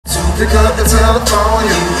Pick up the telephone, you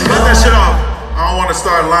know. Get that shit off. I don't want to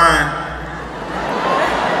start lying.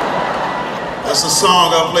 That's a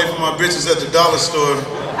song I play for my bitches at the dollar store.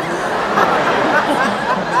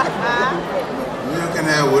 You can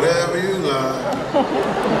have whatever you like.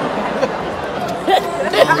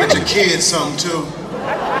 I'll get your kids something too.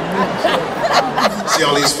 See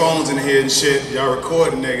all these phones in here and shit. Y'all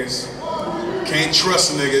recording niggas. Can't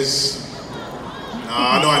trust niggas.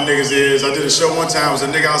 Nah, I know how niggas is. I did a show one time. It was a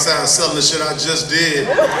nigga outside selling the shit I just did.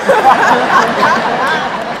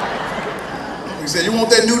 He said, "You want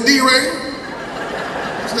that new D-Ray?"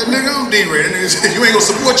 I said, "Nigga, I'm D-Ray." That nigga said, "You ain't gonna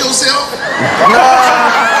support yourself?"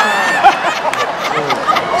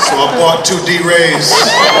 So I bought 2 D-Rays.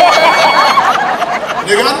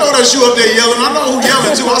 Nigga, I know that's you up there yelling. I know who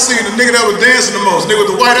yelling too. I seen the nigga that was dancing the most. Nigga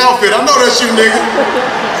with the white outfit. I know that's you, nigga.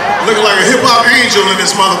 Looking like a hip-hop angel in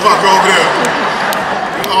this motherfucker over there.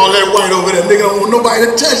 All that white over there, nigga, don't want nobody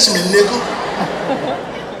to touch me, nigga.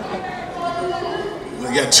 We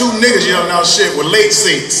got 2 niggas yelling out shit with late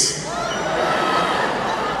seats.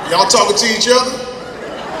 Y'all talking to each other?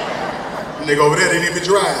 The nigga over there didn't even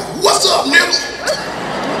drive. What's up, nigga?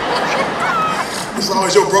 It's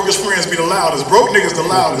always your brokest friends be the loudest. Broke niggas the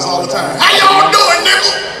loudest all the time. How y'all doing, nigga?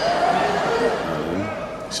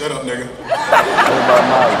 Shut up, nigga.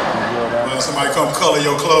 Well, somebody come color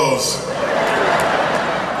your clothes.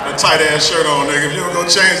 That tight ass shirt on, nigga. If you don't go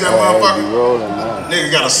change that motherfucker,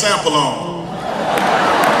 nigga got a sample on.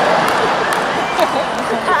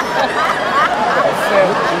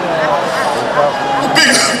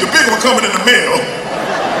 The big one coming in the mail.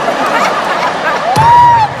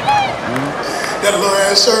 That little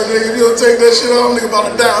ass shirt, nigga. If you don't take that shit off, nigga about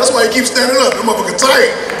to die. That's why he keeps standing up. That motherfucker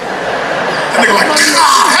tight. That nigga like,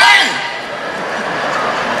 hey!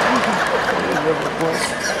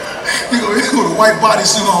 You go with a white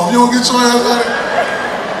bodysuit on. You don't get your ass out of it.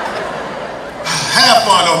 Have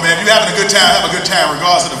fun though, man. If you're having a good time, have a good time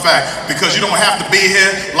regardless of the fact. Because you don't have to be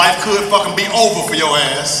here. Life could fucking be over for your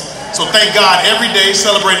ass. So thank God every day,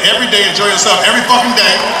 celebrate every day, enjoy yourself every fucking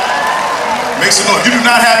day. Make some noise. You do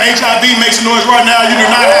not have HIV, make some noise right now. You do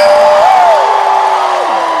not have.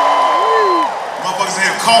 Motherfuckers in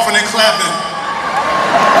here coughing and clapping.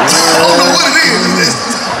 I don't know what it is.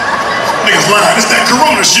 Niggas lying. It's that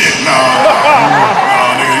corona shit.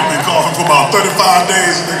 Nah, nigga, you been coughing for about 35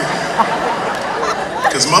 days, nigga.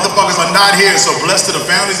 Because motherfuckers are not here, so blessed to the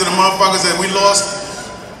families of the motherfuckers that we lost.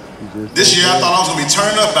 This year I thought I was gonna be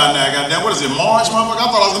turned up by now. Goddamn, what is it, March, motherfucker? I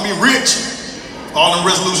thought I was gonna be rich. All them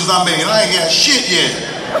resolutions I made, I ain't got shit yet.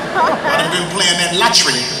 I done been playing that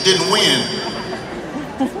lottery, didn't win.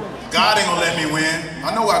 God ain't gonna let me win.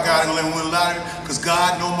 I know why God ain't gonna let me win the lottery, because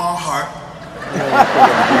God know my heart. You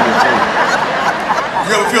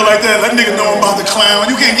ever feel like that? That nigga know I'm about to clown.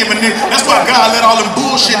 You can't give a nigga. That's why God let all them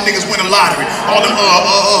bullshit niggas win the lottery. All them,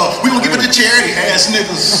 we gonna give it to charity ass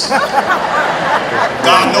niggas.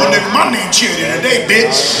 God know, nigga, my name charity today,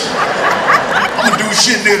 bitch. I'm gonna do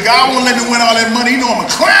shit, nigga. God won't let me win all that money. You know I'm a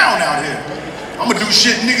clown out here. I'm gonna do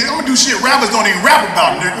shit, nigga. I'm gonna do shit rappers don't even rap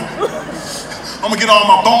about, nigga. I'm gonna get all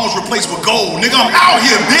my bones replaced with gold. Nigga, I'm out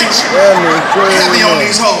here, bitch. Heavy on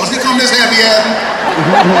these hoes. Here come this heavy ass.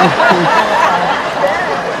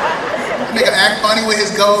 Nigga act funny with his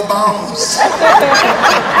gold bones.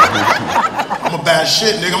 I'm about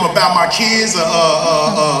shit, nigga. I'm about my kids,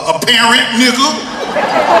 a parent, nigga.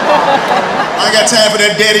 I ain't got time for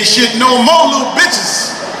that daddy shit no more, little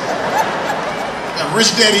bitches. Got rich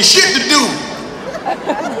daddy shit to do.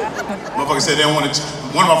 Motherfucker said they wanted to.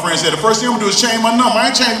 One of my friends said, the first thing I'm gonna do is change my number.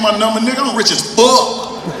 I ain't changing my number, nigga. I'm rich as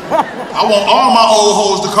fuck. I want all my old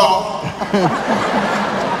hoes to call.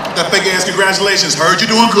 That fake ass congratulations. Heard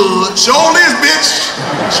you doing good. Show this, bitch.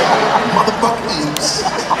 Motherfucker is.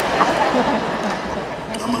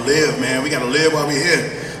 I'ma live, man. We gotta live while we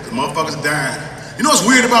here. Cause motherfuckers dying. You know what's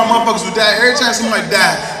weird about motherfuckers who die? Every time somebody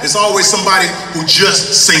die, it's always somebody who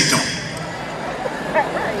just seen them.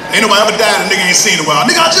 Ain't nobody ever died and nigga ain't seen in a while.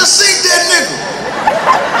 Nigga, I just seen that nigga.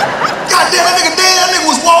 God damn, that nigga dead. That nigga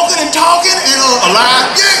was walking and talking and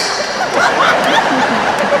alive. Yeah.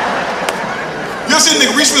 You ever see a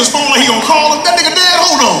nigga reach for his phone like he gonna call him? That nigga dead?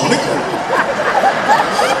 Hold on, nigga.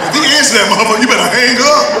 If he answer that motherfucker, you better hang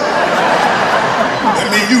up.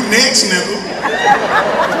 That mean you next, nigga.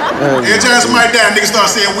 Every time somebody die, nigga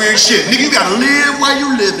start saying weird shit. Nigga, you gotta live while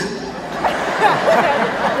you living.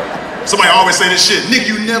 Somebody always say this shit. Nigga,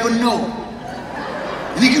 you never know.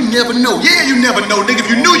 Nigga, you never know. Yeah, you never know, nigga. If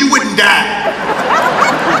you knew, you wouldn't die.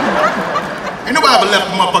 Ain't nobody ever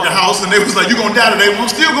left the motherfucking house and they was like, you gonna die today? Well,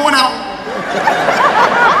 I'm still going out.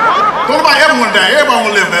 Don't nobody ever wanna die. Everybody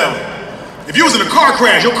wanna live forever. If you was in a car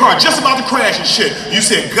crash, your car just about to crash and shit, you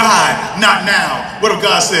said, God, not now. What if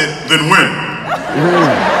God said, then when?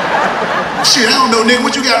 Shit, I don't know, nigga.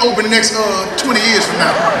 What you got open the next 20 years from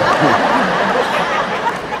now?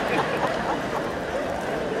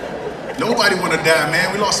 Nobody want to die,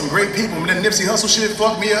 man. We lost some great people. And then Nipsey Hussle shit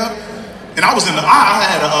fucked me up. And I was in the, I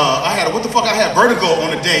had vertigo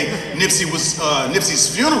on the day Nipsey's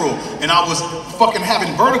funeral, and I was fucking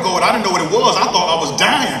having vertigo, and I didn't know what it was. I thought I was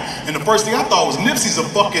dying, and the first thing I thought was Nipsey's a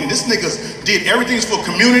fucking, this nigga did everything for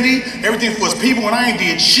community, everything for his people, and I ain't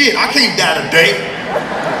did shit. I can't die today.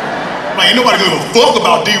 Like, ain't nobody gonna give a fuck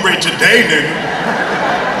about Deray today, nigga.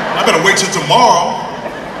 I better wait till tomorrow.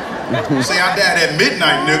 Say I died at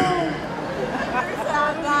midnight, nigga.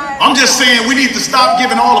 I'm just saying we need to stop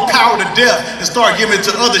giving all the power to death and start giving it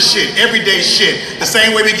to other shit, everyday shit. The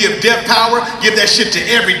same way we give death power, give that shit to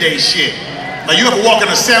everyday shit. Like, you ever walk in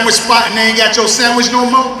a sandwich spot and they ain't got your sandwich no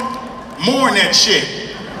more? Mourn that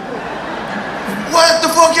shit. What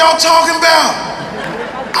the fuck y'all talking about?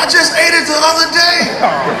 I just ate it the other day.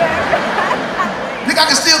 Nigga,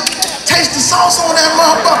 I can still taste the sauce on that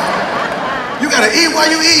motherfucker. You gotta eat while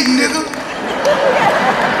you eating, nigga.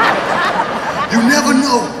 You never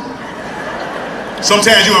know.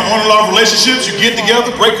 Sometimes you in on-and-off relationships, you get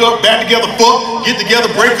together, break up, back together, fuck, get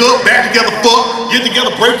together, break up, back together, fuck, get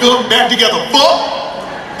together, break up, back together, fuck.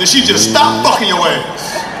 Then she just stopped fucking your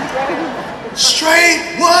ass.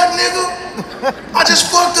 Straight what, nigga? I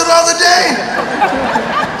just fucked her the other day.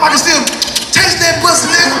 I can still taste that pussy,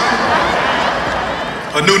 nigga.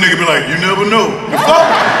 A new nigga be like, you never know. The fuck?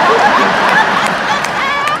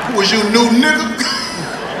 Who was you, new nigga?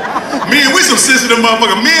 Men, we some sensitive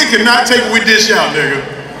motherfuckers. Men cannot take what we dish out, nigga.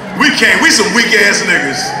 We can't. We some weak ass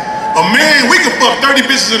niggas. A man, we can fuck 30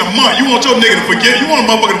 bitches in a month. You want your nigga to forgive? You want a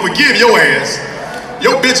motherfucker to forgive your ass?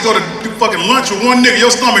 Your bitch go to do fucking lunch with one nigga,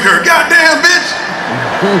 your stomach hurt. Goddamn, bitch.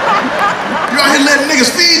 You out here letting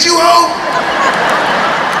niggas feed you, hoe?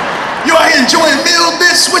 You out here enjoying meals,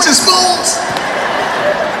 bitch, switching spoons?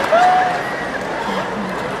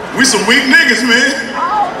 We some weak niggas, man.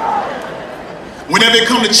 Whenever it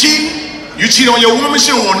come to cheating, you cheat on your woman,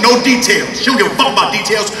 she don't want no details. She don't give a fuck about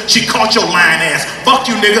details. She caught your lying ass.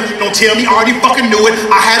 Fuck you, nigga. Don't tell me, I already fucking knew it.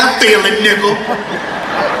 I had a feeling, nigga.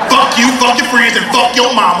 Fuck you, fuck your friends, and fuck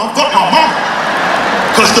your mama. Fuck my mama.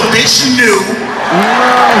 Cause the bitch knew.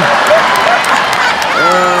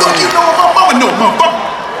 Fuck you, know what my mama know, motherfucker.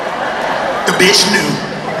 The bitch knew.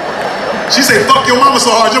 She say, fuck your mama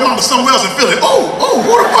so hard, your mama somewhere else in Philly. Oh,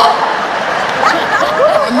 who the fuck?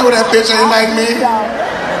 I know that bitch ain't like me.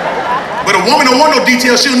 But a woman don't want no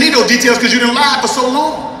details. She don't need no details because you done lied for so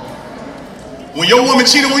long. When your woman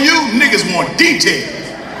cheat on you, niggas want details.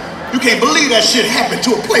 You can't believe that shit happened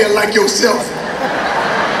to a player like yourself.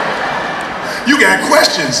 You got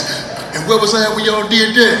questions. And where was I when y'all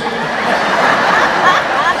did that?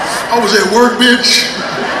 I was at work, bitch.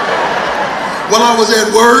 While I was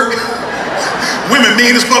at work. Women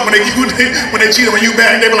mean as fuck when they cheat on you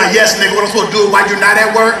back. They be like, yes, nigga, what I'm supposed to do while you're not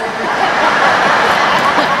at work?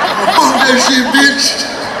 Oh, fuck that shit, bitch.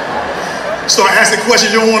 Start asking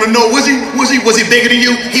questions you don't want to know. Was he bigger than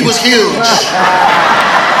you? He was huge.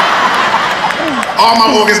 All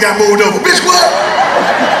my organs got moved over. Bitch, what?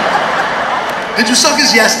 Did you suck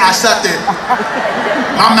his? Yes, I sucked it.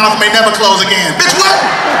 My mouth may never close again. Bitch, what?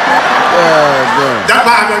 That's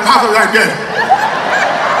why I've been popping like that.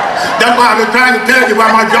 That's why I've been trying to tell you why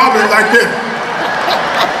my job is like this.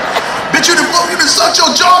 Bitch, you done sucked your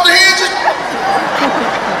jaw to hinges?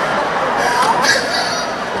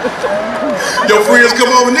 Your friends come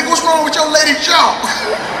over, nigga, what's wrong with your lady's jaw?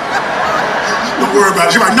 Don't worry about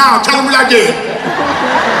it. She's like, nah, tell him what I did.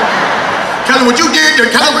 Tell him what you did, then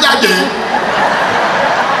tell him what I did.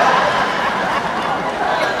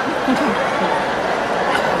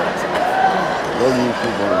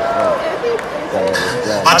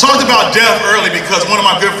 I talked about death early because one of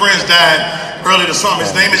my good friends died early this summer.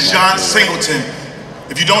 His name is John Singleton.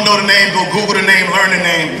 If you don't know the name, go Google the name, learn the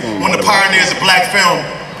name. One of the pioneers of black film.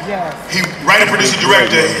 He writer, producer,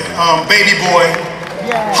 director, Baby Boy,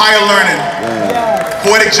 Higher Learning,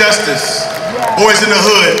 Poetic Justice, Boys in the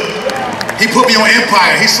Hood. He put me on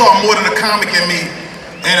Empire. He saw more than a comic in me.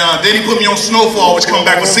 And then he put me on Snowfall, which come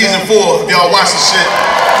back with season 4. If y'all watch the shit.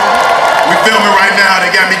 We filming right now. They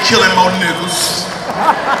got me killing more niggas.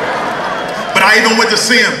 But I even went to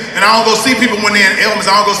see him. And I don't go see people when they're in ailments.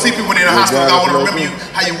 I don't go see people when they're in the hospital. I want to remember you,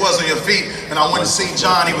 how you was on your feet. And I went to see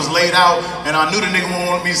John. He was laid out. And I knew the nigga wouldn't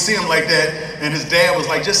want me to see him like that. And his dad was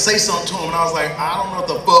like, just say something to him. And I was like, I don't know what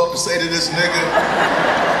the fuck to say to this nigga.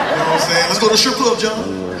 You know what I'm saying? Let's go to the strip club, John.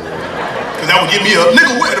 Because that would get me up.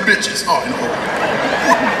 Nigga, where the bitches? Oh, you know.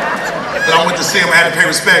 But I went to see him, I had to pay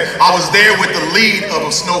respect. I was there with the lead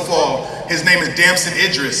of Snowfall. His name is Damson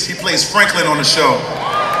Idris. He plays Franklin on the show.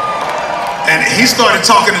 And he started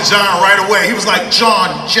talking to John right away. He was like,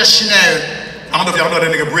 John, just know, I don't know if y'all know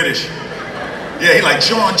that nigga British. Yeah, he like,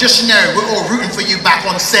 John, just know, we're all rooting for you back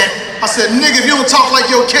on set. I said, nigga, if you don't talk like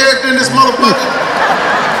your character in this motherfucker,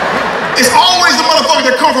 it's always the motherfuckers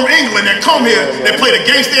that come from England that come here that play the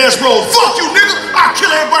gangsta ass role. Fuck you, nigga, I'll kill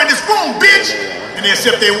everybody in this room, bitch. And they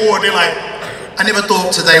accept their award, they're like, I never thought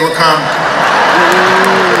today would come.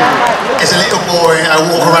 As a little boy, I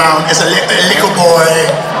walk around as a little boy.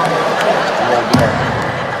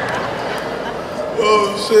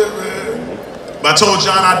 Oh shit, man. But I told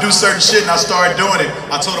John I'd do certain shit and I started doing it.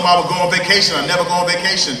 I told him I would go on vacation. I never go on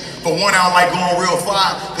vacation. For one, I don't like going real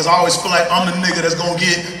far because I always feel like I'm the nigga that's gonna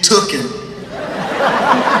get tooken.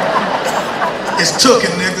 It's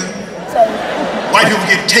tooken, nigga. White people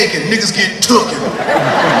get taken, niggas get tooken.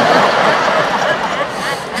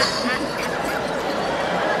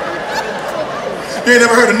 You ain't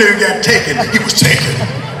never heard a nigga got taken. He was taken.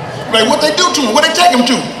 Like, what they do to him? What they take him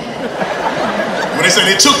to? When they say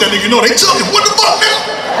they took that nigga, you know they took him. What the fuck, nigga?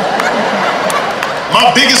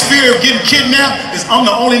 My biggest fear of getting kidnapped is I'm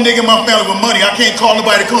the only nigga in my family with money. I can't call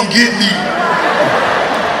nobody to come get me.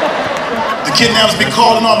 The kidnappers be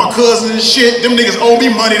calling all my cousins and shit. Them niggas owe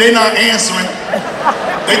me money, they not answering.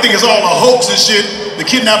 They think it's all a hoax and shit. The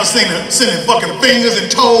kidnappers sending fucking fingers and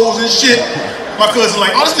toes and shit. My cousin's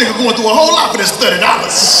like, oh, this nigga going through a whole lot for this $30.